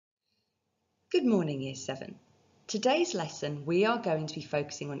Good morning, Year 7. Today's lesson we are going to be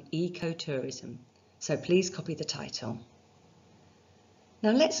focusing on ecotourism, so please copy the title.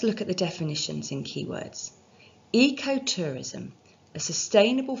 Now let's look at the definitions in keywords. Ecotourism, a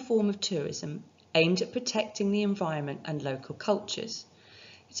sustainable form of tourism aimed at protecting the environment and local cultures.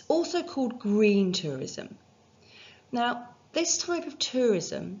 It's also called green tourism. Now, this type of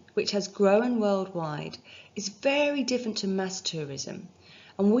tourism, which has grown worldwide, is very different to mass tourism.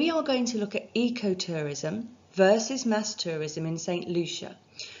 And we are going to look at ecotourism versus mass tourism in St. Lucia,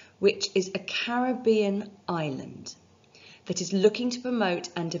 which is a Caribbean island that is looking to promote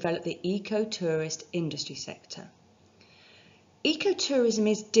and develop the ecotourist industry sector. Ecotourism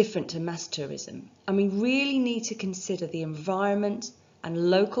is different to mass tourism, and we really need to consider the environment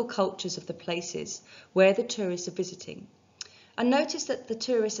and local cultures of the places where the tourists are visiting. And notice that the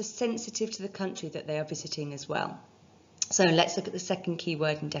tourists are sensitive to the country that they are visiting as well. So let's look at the second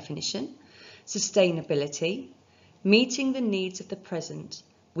keyword and definition. Sustainability, meeting the needs of the present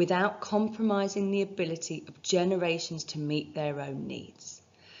without compromising the ability of generations to meet their own needs.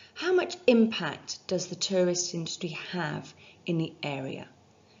 How much impact does the tourist industry have in the area?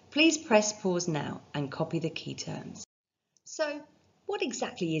 Please press pause now and copy the key terms. So, what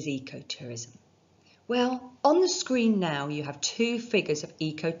exactly is ecotourism? Well, on the screen now you have two figures of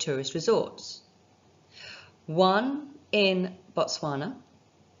ecotourist resorts. One in Botswana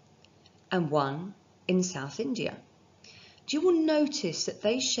and one in South India. You will notice that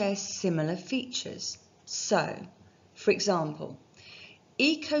they share similar features. So, for example,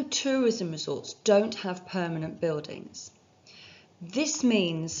 ecotourism resorts don't have permanent buildings. This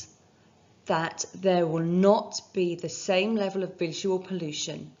means that there will not be the same level of visual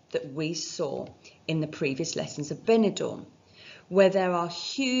pollution that we saw in the previous lessons of Benidorm, where there are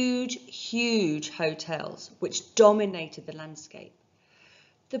huge hotels which dominated the landscape.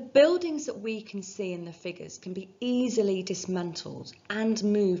 The buildings that we can see in the figures can be easily dismantled and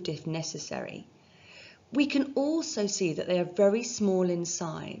moved if necessary. We can also see that they are very small in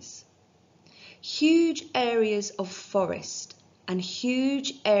size. Huge areas of forest and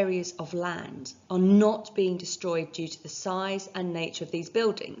huge areas of land are not being destroyed due to the size and nature of these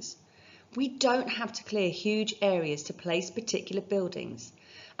buildings. We don't have to clear huge areas to place particular buildings,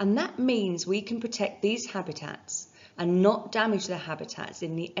 and that means we can protect these habitats and not damage the habitats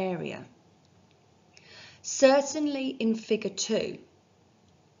in the area. Certainly in figure 2,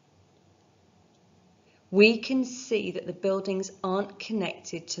 we can see that the buildings aren't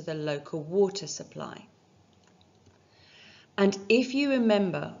connected to the local water supply. And if you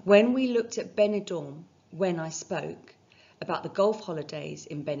remember, when we looked at Benidorm, when I spoke about the golf holidays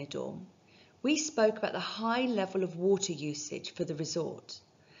in Benidorm, we spoke about the high level of water usage for the resort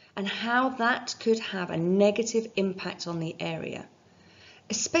and how that could have a negative impact on the area,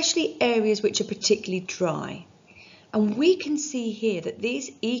 especially areas which are particularly dry. And we can see here that these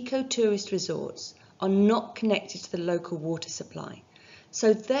ecotourist resorts are not connected to the local water supply.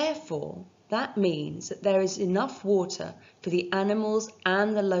 So therefore, that means that there is enough water for the animals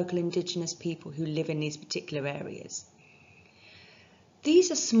and the local indigenous people who live in these particular areas.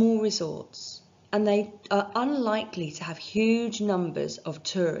 These are small resorts and they are unlikely to have huge numbers of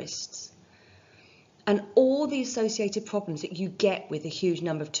tourists. And all the associated problems that you get with a huge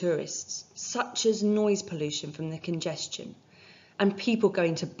number of tourists, such as noise pollution from the congestion and people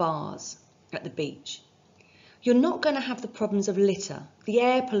going to bars at the beach. You're not going to have the problems of litter, the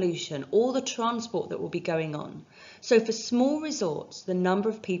air pollution, or the transport that will be going on. So for small resorts, the number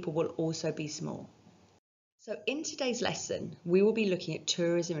of people will also be small. So in today's lesson, we will be looking at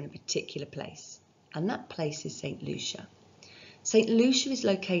tourism in a particular place, and that place is St. Lucia. St. Lucia is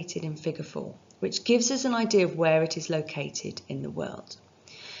located in figure 4, which gives us an idea of where it is located in the world.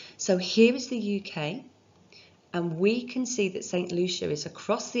 So here is the UK, and we can see that St. Lucia is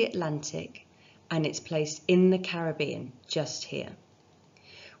across the Atlantic and it's placed in the Caribbean, just here.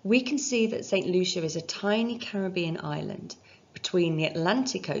 We can see that St. Lucia is a tiny Caribbean island between the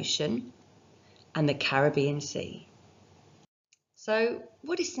Atlantic Ocean and the Caribbean Sea. So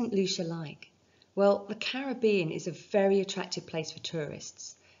what is St. Lucia like? Well, the Caribbean is a very attractive place for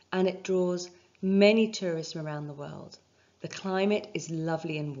tourists and it draws many tourists from around the world. The climate is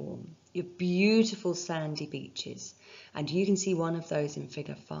lovely and warm. You have beautiful sandy beaches, and you can see one of those in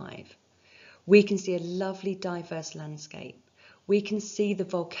figure 5. We can see a lovely diverse landscape. We can see the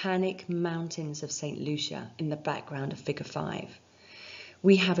volcanic mountains of St. Lucia in the background of figure 5.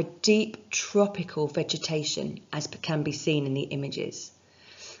 We have a deep tropical vegetation, as can be seen in the images.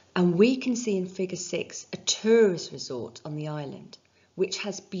 And we can see in figure 6 a tourist resort on the island, which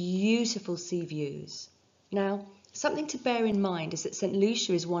has beautiful sea views. Now, Something to bear in mind is that St.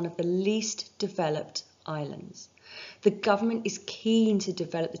 Lucia is one of the least developed islands. The government is keen to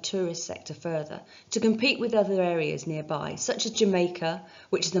develop the tourist sector further to compete with other areas nearby, such as Jamaica,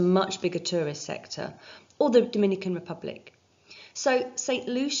 which is a much bigger tourist sector, or the Dominican Republic. So St.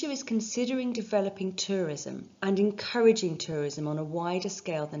 Lucia is considering developing tourism and encouraging tourism on a wider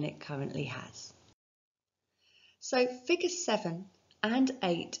scale than it currently has. So figures 7 and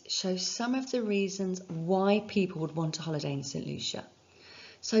 8 show some of the reasons why people would want to holiday in St. Lucia.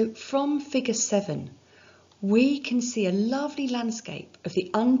 So from figure 7, we can see a lovely landscape of the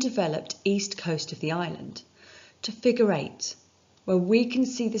undeveloped east coast of the island, to figure 8, where we can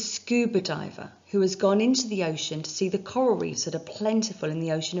see the scuba diver who has gone into the ocean to see the coral reefs that are plentiful in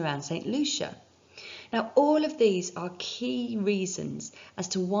the ocean around St. Lucia. Now, all of these are key reasons as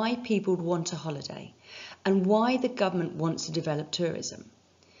to why people would want a holiday and why the government wants to develop tourism.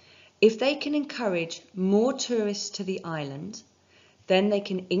 If they can encourage more tourists to the island, then they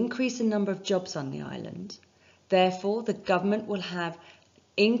can increase the number of jobs on the island. Therefore, the government will have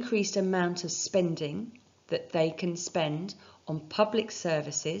increased amount of spending that they can spend on public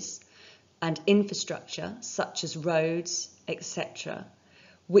services and infrastructure such as roads, etc.,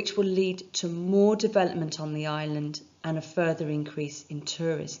 which will lead to more development on the island and a further increase in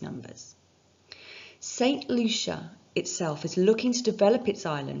tourist numbers. St. Lucia itself is looking to develop its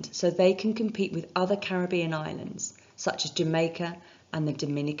island so they can compete with other Caribbean islands such as Jamaica and the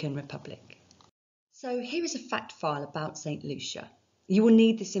Dominican Republic. So here is a fact file about St. Lucia. You will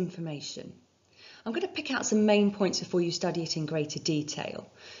need this information. I'm going to pick out some main points before you study it in greater detail.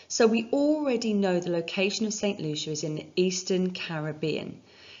 So we already know the location of St. Lucia is in the Eastern Caribbean.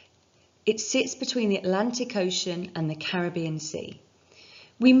 It sits between the Atlantic Ocean and the Caribbean Sea.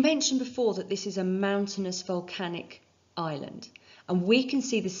 We mentioned before that this is a mountainous volcanic island, and we can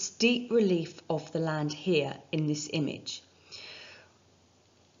see the steep relief of the land here in this image.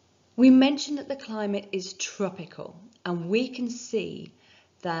 We mentioned that the climate is tropical, and we can see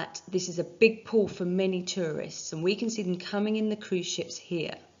that this is a big pull for many tourists, and we can see them coming in the cruise ships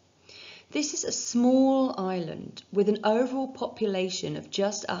here. This is a small island with an overall population of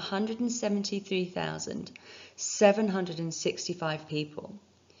just 173,765 people.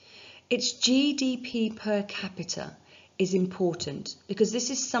 Its GDP per capita is important because this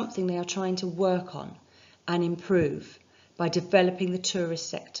is something they are trying to work on and improve by developing the tourist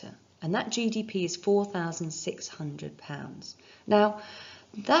sector. And that GDP is £4,600. Now,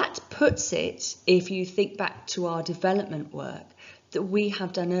 that puts it, if you think back to our development work that we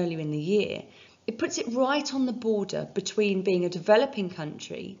have done earlier in the year, it puts it right on the border between being a developing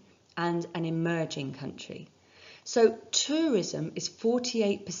country and an emerging country. So tourism is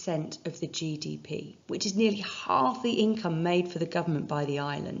 48% of the GDP, which is nearly half the income made for the government by the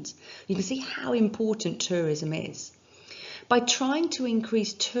island. You can see how important tourism is. By trying to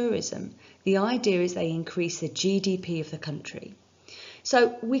increase tourism, the idea is they increase the GDP of the country.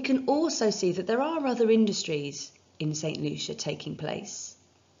 So we can also see that there are other industries in St. Lucia taking place.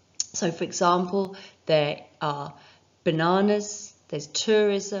 So for example, there are bananas, there's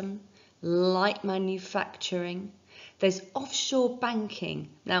tourism, light manufacturing, there's offshore banking.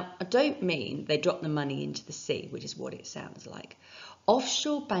 Now, I don't mean they drop the money into the sea, which is what it sounds like.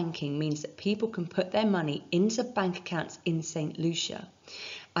 Offshore banking means that people can put their money into bank accounts in St. Lucia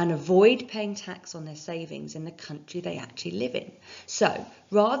and avoid paying tax on their savings in the country they actually live in. So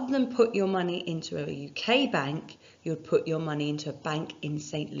rather than put your money into a UK bank, you'd put your money into a bank in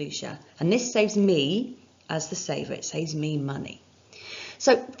St. Lucia. And this saves me, as the saver, it saves me money.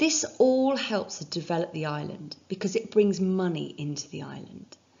 So this all helps to develop the island because it brings money into the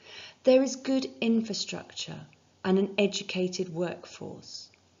island. There is good infrastructure and an educated workforce.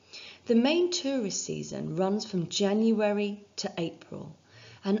 The main tourist season runs from January to April,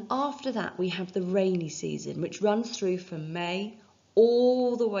 and after that we have the rainy season, which runs through from May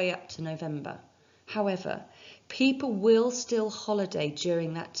all the way up to November. However, people will still holiday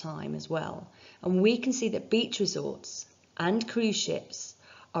during that time as well, and we can see that beach resorts and cruise ships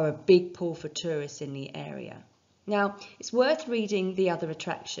are a big pull for tourists in the area. Now, it's worth reading the other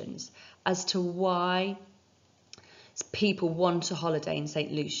attractions as to why people want to holiday in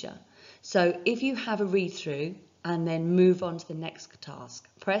St. Lucia. So if you have a read through and then move on to the next task,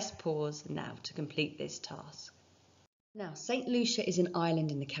 press pause now to complete this task. Now, St. Lucia is an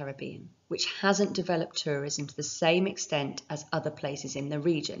island in the Caribbean, which hasn't developed tourism to the same extent as other places in the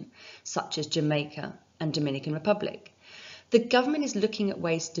region, such as Jamaica and Dominican Republic. The government is looking at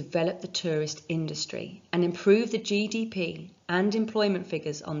ways to develop the tourist industry and improve the GDP and employment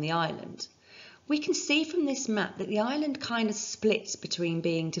figures on the island. We can see from this map that the island kind of splits between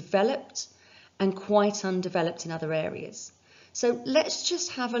being developed and quite undeveloped in other areas. So let's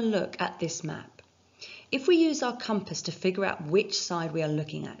just have a look at this map. If we use our compass to figure out which side we are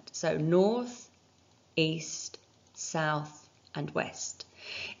looking at, so north, east, south and west.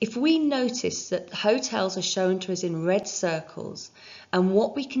 If we notice that hotels are shown to us in red circles, and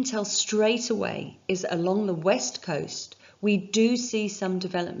what we can tell straight away is that along the west coast we do see some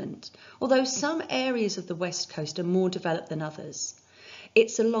development, although some areas of the west coast are more developed than others.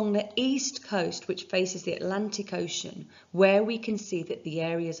 It's along the east coast, which faces the Atlantic Ocean, where we can see that the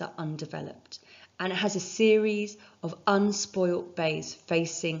areas are undeveloped, and it has a series of unspoilt bays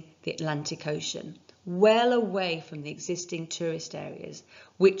facing the Atlantic Ocean, well away from the existing tourist areas,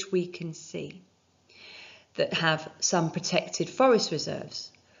 which we can see that have some protected forest reserves,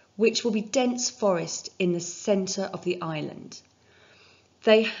 which will be dense forest in the centre of the island.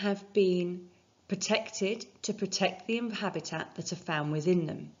 They have been protected to protect the habitat that are found within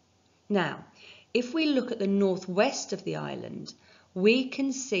them. Now, if we look at the northwest of the island, we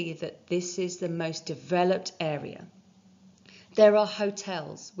can see that this is the most developed area. There are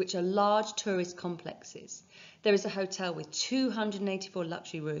hotels, which are large tourist complexes. There is a hotel with 284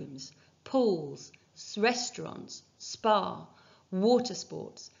 luxury rooms, pools, restaurants, spa, water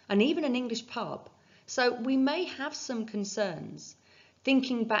sports, and even an English pub. So we may have some concerns.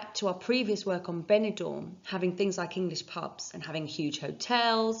 Thinking back to our previous work on Benidorm, having things like English pubs and having huge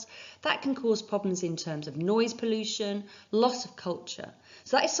hotels, that can cause problems in terms of noise pollution, loss of culture.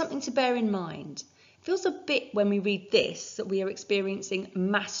 So that is something to bear in mind. It feels a bit when we read this that we are experiencing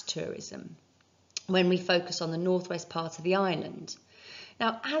mass tourism when we focus on the northwest part of the island.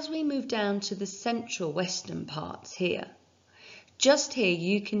 Now, as we move down to the central western parts here, just here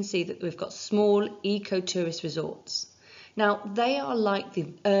you can see that we've got small eco-tourist resorts. Now, they are like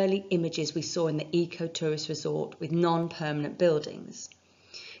the early images we saw in the eco-tourist resort with non-permanent buildings.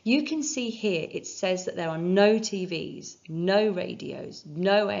 You can see here it says that there are no TVs, no radios,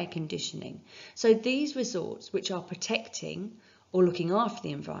 no air conditioning. So these resorts, which are protecting or looking after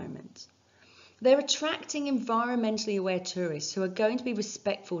the environment, they're attracting environmentally aware tourists who are going to be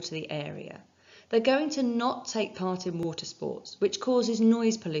respectful to the area. They're going to not take part in water sports, which causes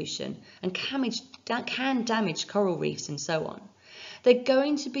noise pollution and can damage coral reefs and so on. They're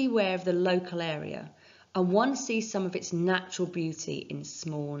going to be aware of the local area and want to see some of its natural beauty in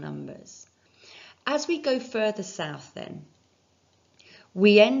small numbers. As we go further south then,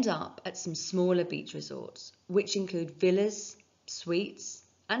 we end up at some smaller beach resorts, which include villas, suites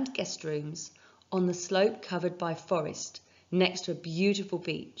and guest rooms on the slope covered by forest next to a beautiful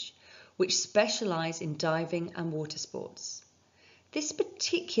beach, which specialise in diving and water sports. This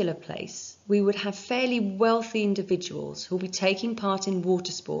particular place, we would have fairly wealthy individuals who will be taking part in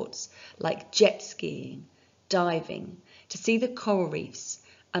water sports like jet skiing, diving, to see the coral reefs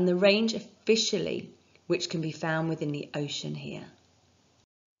and the range of fish which can be found within the ocean here.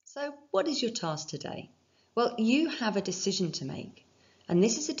 So what is your task today? Well, you have a decision to make, and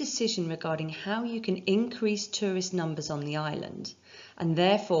this is a decision regarding how you can increase tourist numbers on the island and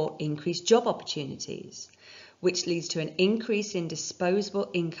therefore increase job opportunities, which leads to an increase in disposable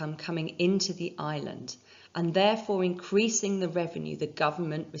income coming into the island and therefore increasing the revenue the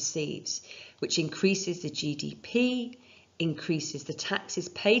government receives, which increases the GDP, increases the taxes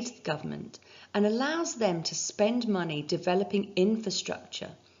paid to the government and allows them to spend money developing infrastructure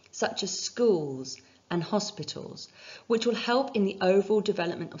such as schools and hospitals, which will help in the overall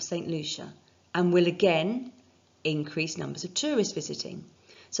development of St. Lucia and will again increase numbers of tourists visiting.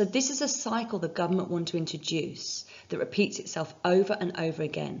 So this is a cycle the government want to introduce that repeats itself over and over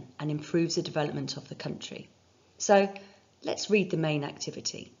again and improves the development of the country. So let's read the main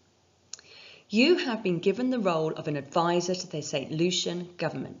activity. You have been given the role of an advisor to the St. Lucian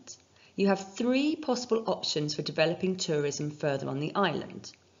government. You have 3 possible options for developing tourism further on the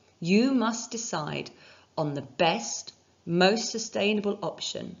island. You must decide on the best, most sustainable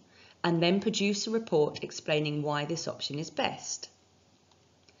option and then produce a report explaining why this option is best.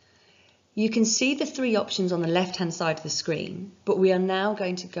 You can see the 3 options on the left-hand side of the screen, but we are now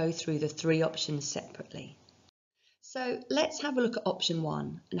going to go through the 3 options separately. So let's have a look at option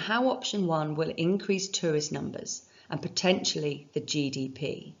 1 and how option 1 will increase tourist numbers and potentially the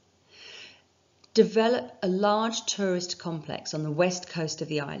GDP. Develop a large tourist complex on the west coast of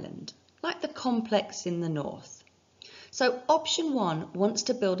the island, like the complex in the north. So option 1 wants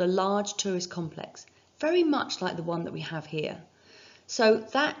to build a large tourist complex, very much like the one that we have here. So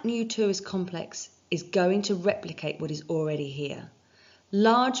that new tourist complex is going to replicate what is already here.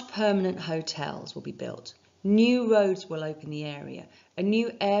 Large permanent hotels will be built, new roads will open the area, a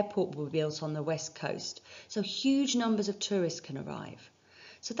new airport will be built on the west coast, so huge numbers of tourists can arrive.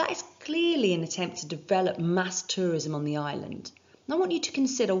 So that is clearly an attempt to develop mass tourism on the island. And I want you to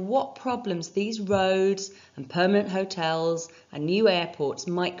consider what problems these roads and permanent hotels and new airports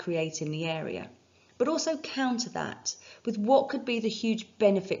might create in the area, but also counter that with what could be the huge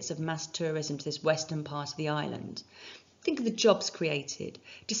benefits of mass tourism to this western part of the island. Think of the jobs created,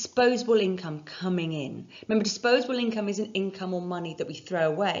 disposable income coming in. Remember, disposable income isn't income or money that we throw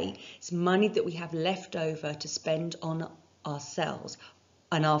away, it's money that we have left over to spend on ourselves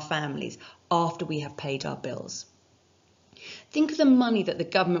and our families after we have paid our bills. Think of the money that the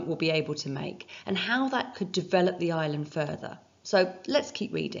government will be able to make and how that could develop the island further. So let's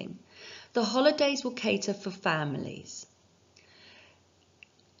keep reading. The holidays will cater for families,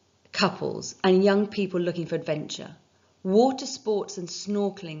 couples and young people looking for adventure. Water sports and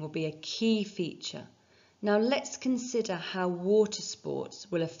snorkeling will be a key feature. Now let's consider how water sports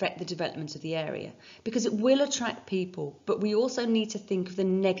will affect the development of the area, because it will attract people, but we also need to think of the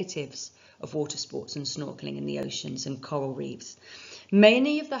negatives of water sports and snorkeling in the oceans and coral reefs.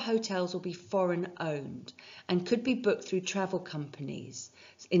 Many of the hotels will be foreign owned and could be booked through travel companies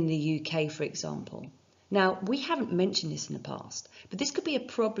in the UK, for example. Now, we haven't mentioned this in the past, but this could be a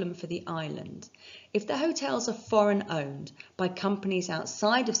problem for the island. If the hotels are foreign owned by companies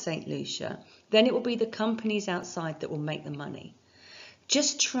outside of St. Lucia, then it will be the companies outside that will make the money.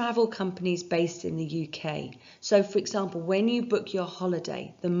 Just travel companies based in the UK. So, for example, when you book your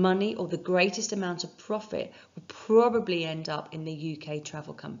holiday, the money or the greatest amount of profit will probably end up in the UK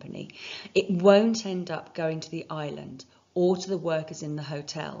travel company. It won't end up going to the island or to the workers in the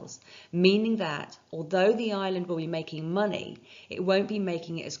hotels, meaning that although the island will be making money, it won't be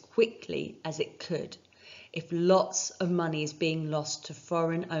making it as quickly as it could if lots of money is being lost to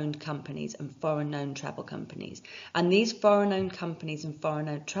foreign-owned companies and foreign-owned travel companies. And these foreign-owned companies and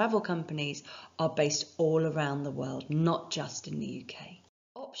foreign-owned travel companies are based all around the world, not just in the UK.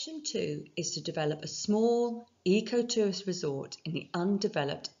 Option 2 is to develop a small eco-tourist resort in the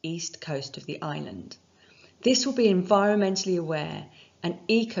undeveloped east coast of the island. This will be environmentally aware and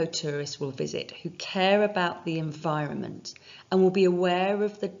eco-tourists will visit who care about the environment and will be aware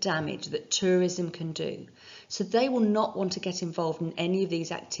of the damage that tourism can do. So they will not want to get involved in any of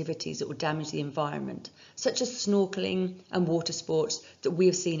these activities that will damage the environment, such as snorkeling and water sports that we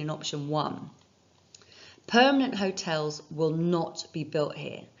have seen in option 1. Permanent hotels will not be built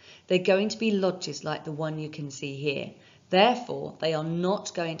here. They're going to be lodges like the one you can see here. Therefore, they are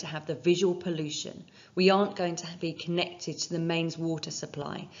not going to have the visual pollution. We aren't going to be connected to the mains water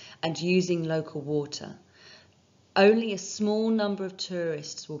supply and using local water. Only a small number of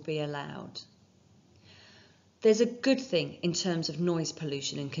tourists will be allowed. There's a good thing in terms of noise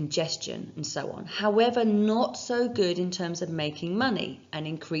pollution and congestion and so on. However, not so good in terms of making money and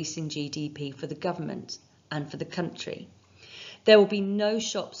increasing GDP for the government and for the country. There will be no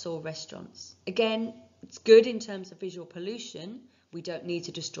shops or restaurants. Again, it's good in terms of visual pollution. We don't need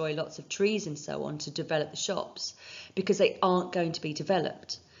to destroy lots of trees and so on to develop the shops because they aren't going to be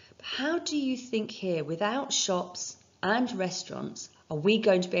developed. But how do you think here, without shops and restaurants, are we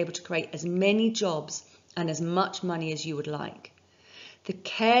going to be able to create as many jobs and as much money as you would like? The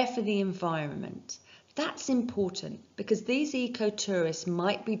care for the environment, that's important because these eco-tourists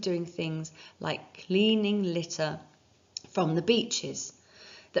might be doing things like cleaning litter from the beaches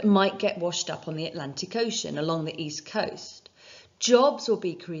that might get washed up on the Atlantic Ocean along the east coast. Jobs will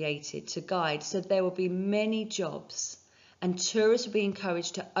be created to guide, so there will be many jobs, and tourists will be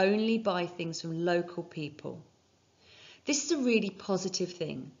encouraged to only buy things from local people. This is a really positive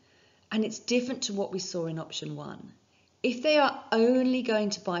thing, and it's different to what we saw in option 1. If they are only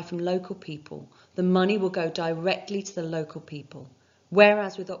going to buy from local people, the money will go directly to the local people,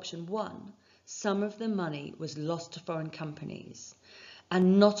 whereas with option 1, some of the money was lost to foreign companies,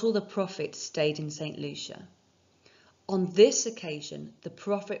 and not all the profit stayed in St. Lucia. On this occasion, the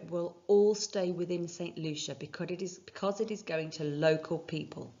profit will all stay within St. Lucia because it is going to local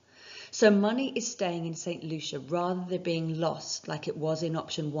people. So money is staying in St. Lucia rather than being lost like it was in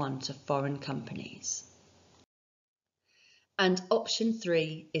option 1 to foreign companies. And option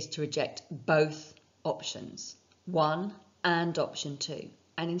 3 is to reject both options, 1 and option 2,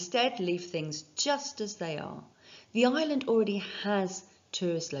 and instead leave things just as they are. The island already has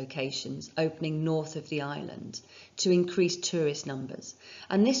tourist locations opening north of the island to increase tourist numbers,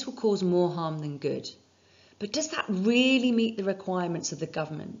 and this will cause more harm than good. But does that really meet the requirements of the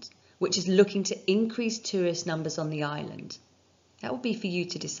government, which is looking to increase tourist numbers on the island? That will be for you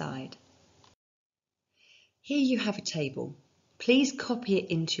to decide. Here you have a table. Please copy it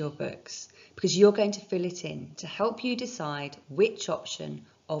into your books because you're going to fill it in to help you decide which option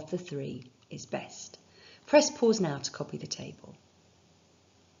of the 3 is best. Press pause now to copy the table.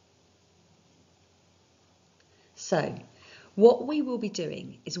 So what we will be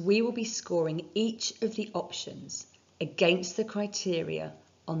doing is we will be scoring each of the options against the criteria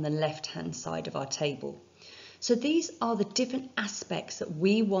on the left-hand side of our table. So these are the different aspects that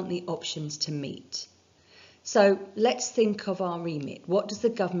we want the options to meet. So let's think of our remit. What does the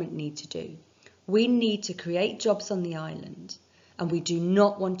government need to do? We need to create jobs on the island, and we do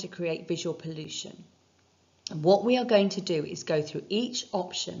not want to create visual pollution. And what we are going to do is go through each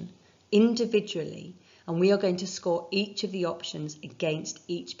option individually, and we are going to score each of the options against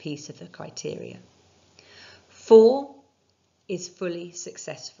each piece of the criteria. 4 is fully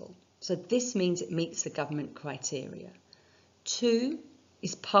successful. So this means it meets the government criteria. 2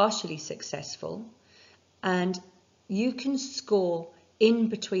 is partially successful, and you can score in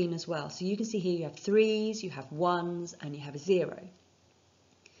between as well. So you can see here you have 3s, you have 1s, and you have a 0.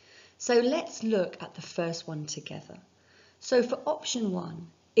 So let's look at the first one together. So for option 1,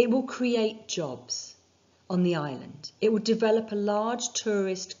 it will create jobs on the island. It will develop a large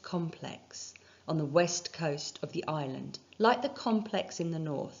tourist complex on the west coast of the island, like the complex in the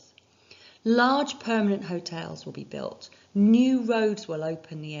north. Large permanent hotels will be built, new roads will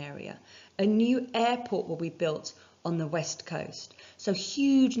open the area, a new airport will be built on the west coast, so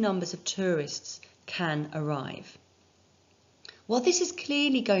huge numbers of tourists can arrive. While this is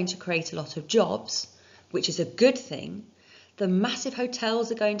clearly going to create a lot of jobs, which is a good thing, the massive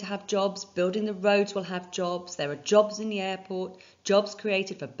hotels are going to have jobs, building the roads will have jobs, there are jobs in the airport, jobs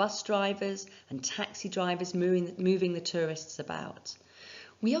created for bus drivers and taxi drivers moving the tourists about.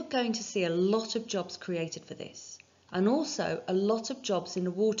 We are going to see a lot of jobs created for this, and also a lot of jobs in the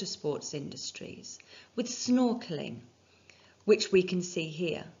water sports industries, with snorkeling, which we can see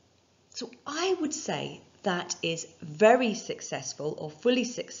here. So I would say that is very successful or fully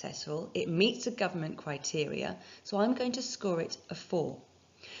successful. It meets the government criteria, so I'm going to score it a 4.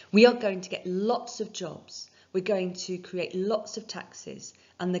 We are going to get lots of jobs. We're going to create lots of taxes,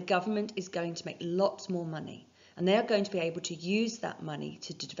 and the government is going to make lots more money, and they are going to be able to use that money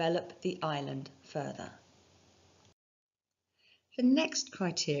to develop the island further. The next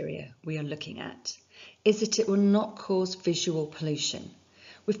criteria we are looking at is that it will not cause visual pollution.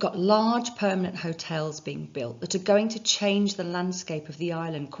 We've got large permanent hotels being built that are going to change the landscape of the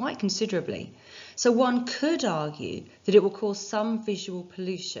island quite considerably. So one could argue that it will cause some visual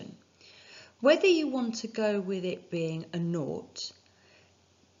pollution. Whether you want to go with it being a 0,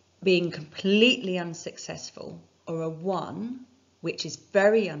 being completely unsuccessful, or a 1, which is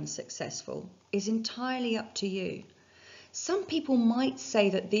very unsuccessful, is entirely up to you. Some people might say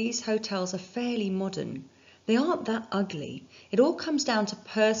that these hotels are fairly modern. They aren't that ugly. It all comes down to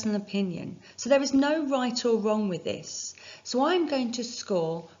personal opinion. So there is no right or wrong with this. So I'm going to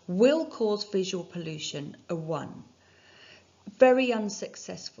score will cause visual pollution a 1. Very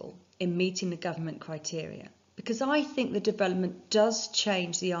unsuccessful in meeting the government criteria, because I think the development does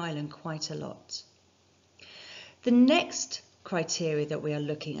change the island quite a lot. The next criteria that we are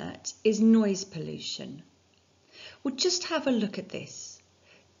looking at is noise pollution. Well, just have a look at this.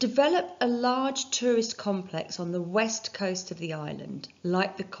 Develop a large tourist complex on the west coast of the island,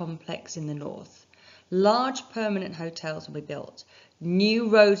 like the complex in the north. Large permanent hotels will be built. New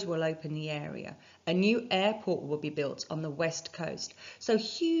roads will open the area. A new airport will be built on the west coast, so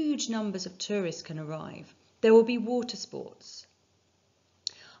huge numbers of tourists can arrive. There will be water sports.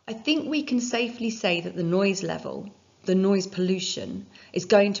 I think we can safely say that the noise level, the noise pollution, is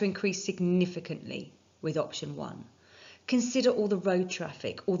going to increase significantly with option 1. Consider all the road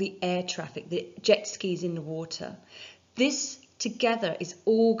traffic, all the air traffic, the jet skis in the water. This together is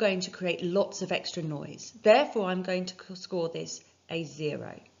all going to create lots of extra noise. Therefore, I'm going to score this a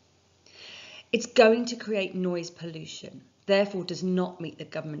 0. It's going to create noise pollution, therefore does not meet the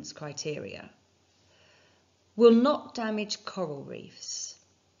government's criteria. Will not damage coral reefs.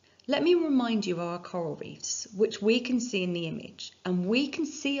 Let me remind you of our coral reefs, which we can see in the image, and we can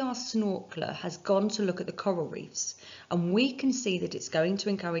see our snorkeler has gone to look at the coral reefs, and we can see that it's going to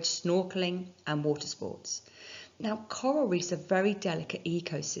encourage snorkeling and water sports. Now, coral reefs are a very delicate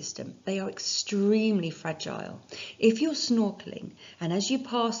ecosystem. They are extremely fragile. If you're snorkeling and as you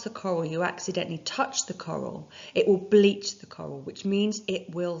pass the coral you accidentally touch the coral, it will bleach the coral, which means it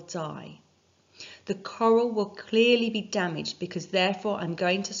will die. The coral will clearly be damaged, because therefore I'm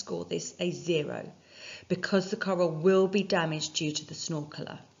going to score this a 0, because the coral will be damaged due to the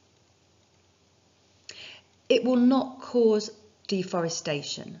snorkeler. It will not cause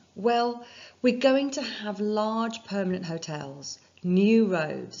deforestation. Well, we're going to have large permanent hotels, new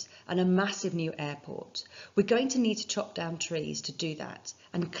roads and a massive new airport. We're going to need to chop down trees to do that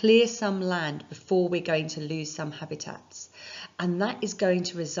and clear some land before we're going to lose some habitats. And that is going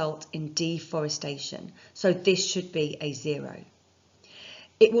to result in deforestation. So this should be a 0.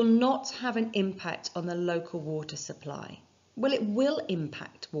 It will not have an impact on the local water supply. Well, it will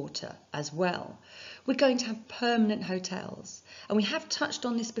impact water as well. We're going to have permanent hotels. And we have touched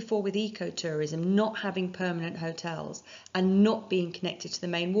on this before with ecotourism, not having permanent hotels and not being connected to the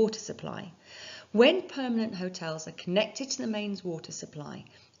main water supply. When permanent hotels are connected to the main water supply,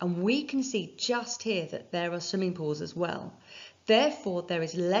 and we can see just here that there are swimming pools as well, therefore there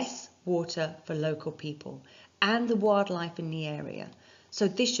is less water for local people and the wildlife in the area. So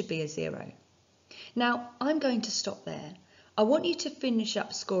this should be a 0. Now, I'm going to stop there. I want you to finish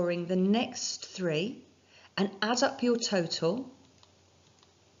up scoring the next 3 and add up your total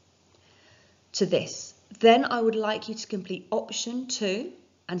to this. Then I would like you to complete option 2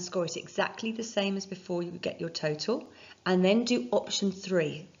 and score it exactly the same as before you get your total, and then do option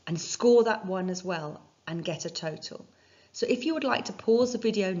 3 and score that one as well and get a total. So if you would like to pause the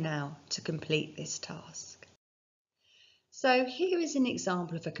video now to complete this task. So here is an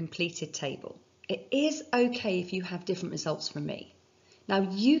example of a completed table. It is okay if you have different results from me. Now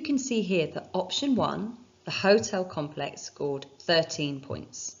you can see here that option 1, the hotel complex, scored 13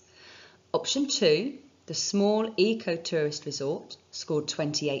 points. Option 2, the small eco-tourist resort, scored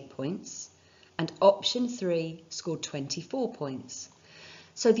 28 points. And option 3 scored 24 points.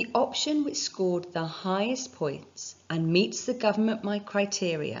 So the option which scored the highest points and meets the government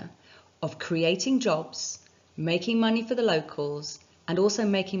criteria of creating jobs, making money for the locals, and also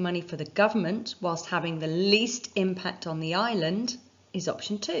making money for the government whilst having the least impact on the island is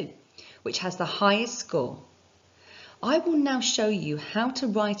option 2, which has the highest score. I will now show you how to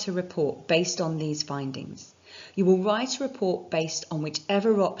write a report based on these findings. You will write a report based on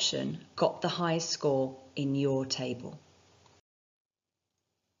whichever option got the highest score in your table.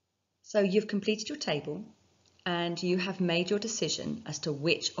 So you've completed your table and you have made your decision as to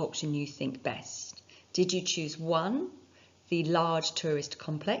which option you think best. Did you choose 1, the large tourist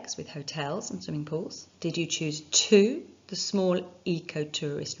complex with hotels and swimming pools? Did you choose 2, the small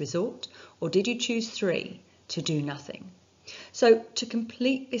eco-tourist resort? Or did you choose 3, to do nothing? So to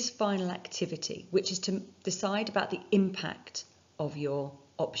complete this final activity, which is to decide about the impact of your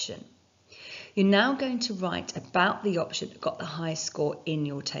option, you're now going to write about the option that got the highest score in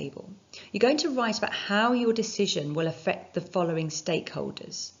your table. You're going to write about how your decision will affect the following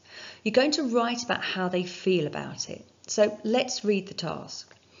stakeholders. You're going to write about how they feel about it. So let's read the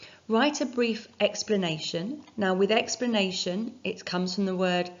task. Write a brief explanation. Now with explanation, it comes from the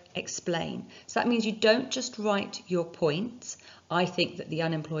word explain. So that means you don't just write your point. I think that the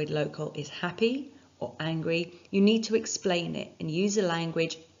unemployed local is happy or angry. You need to explain it and use the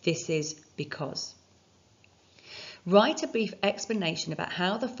language, this is because. Write a brief explanation about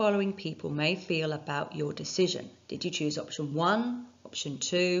how the following people may feel about your decision. Did you choose option 1, option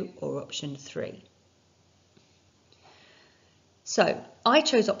 2, or option 3? So I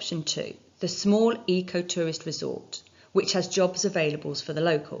chose option 2, the small eco-tourist resort, which has jobs available for the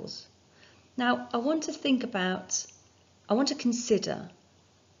locals. Now I want to consider,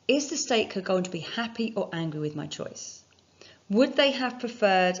 is the stakeholder going to be happy or angry with my choice? Would they have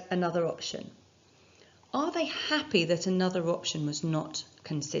preferred another option? Are they happy that another option was not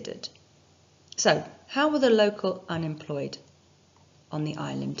considered? So how will the local unemployed on the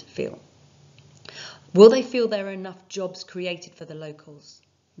island feel? Will they feel there are enough jobs created for the locals?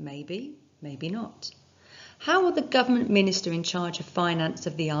 Maybe, maybe not. How will the government minister in charge of finance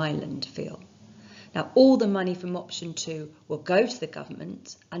of the island feel? Now, all the money from option 2 will go to the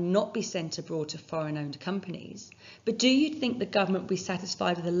government and not be sent abroad to foreign-owned companies. But do you think the government will be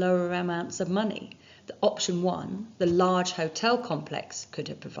satisfied with the lower amounts of money that option 1, the large hotel complex, could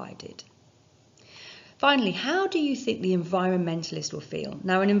have provided? Finally, how do you think the environmentalist will feel?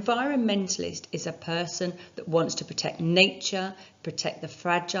 Now, an environmentalist is a person that wants to protect nature, protect the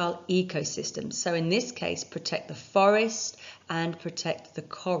fragile ecosystems. So in this case, protect the forest and protect the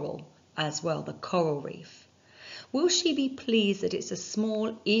coral as well, the coral reef. Will she be pleased that it's a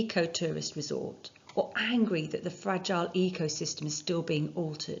small eco-tourist resort, or angry that the fragile ecosystem is still being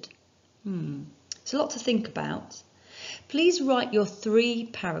altered? It's a lot to think about. Please write your 3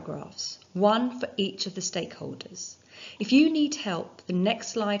 paragraphs, 1 for each of the stakeholders. If you need help, the next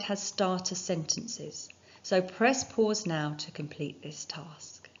slide has starter sentences. So press pause now to complete this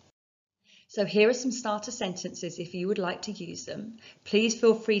task. So here are some starter sentences if you would like to use them. Please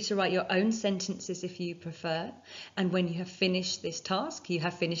feel free to write your own sentences if you prefer. And when you have finished this task, you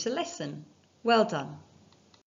have finished the lesson. Well done.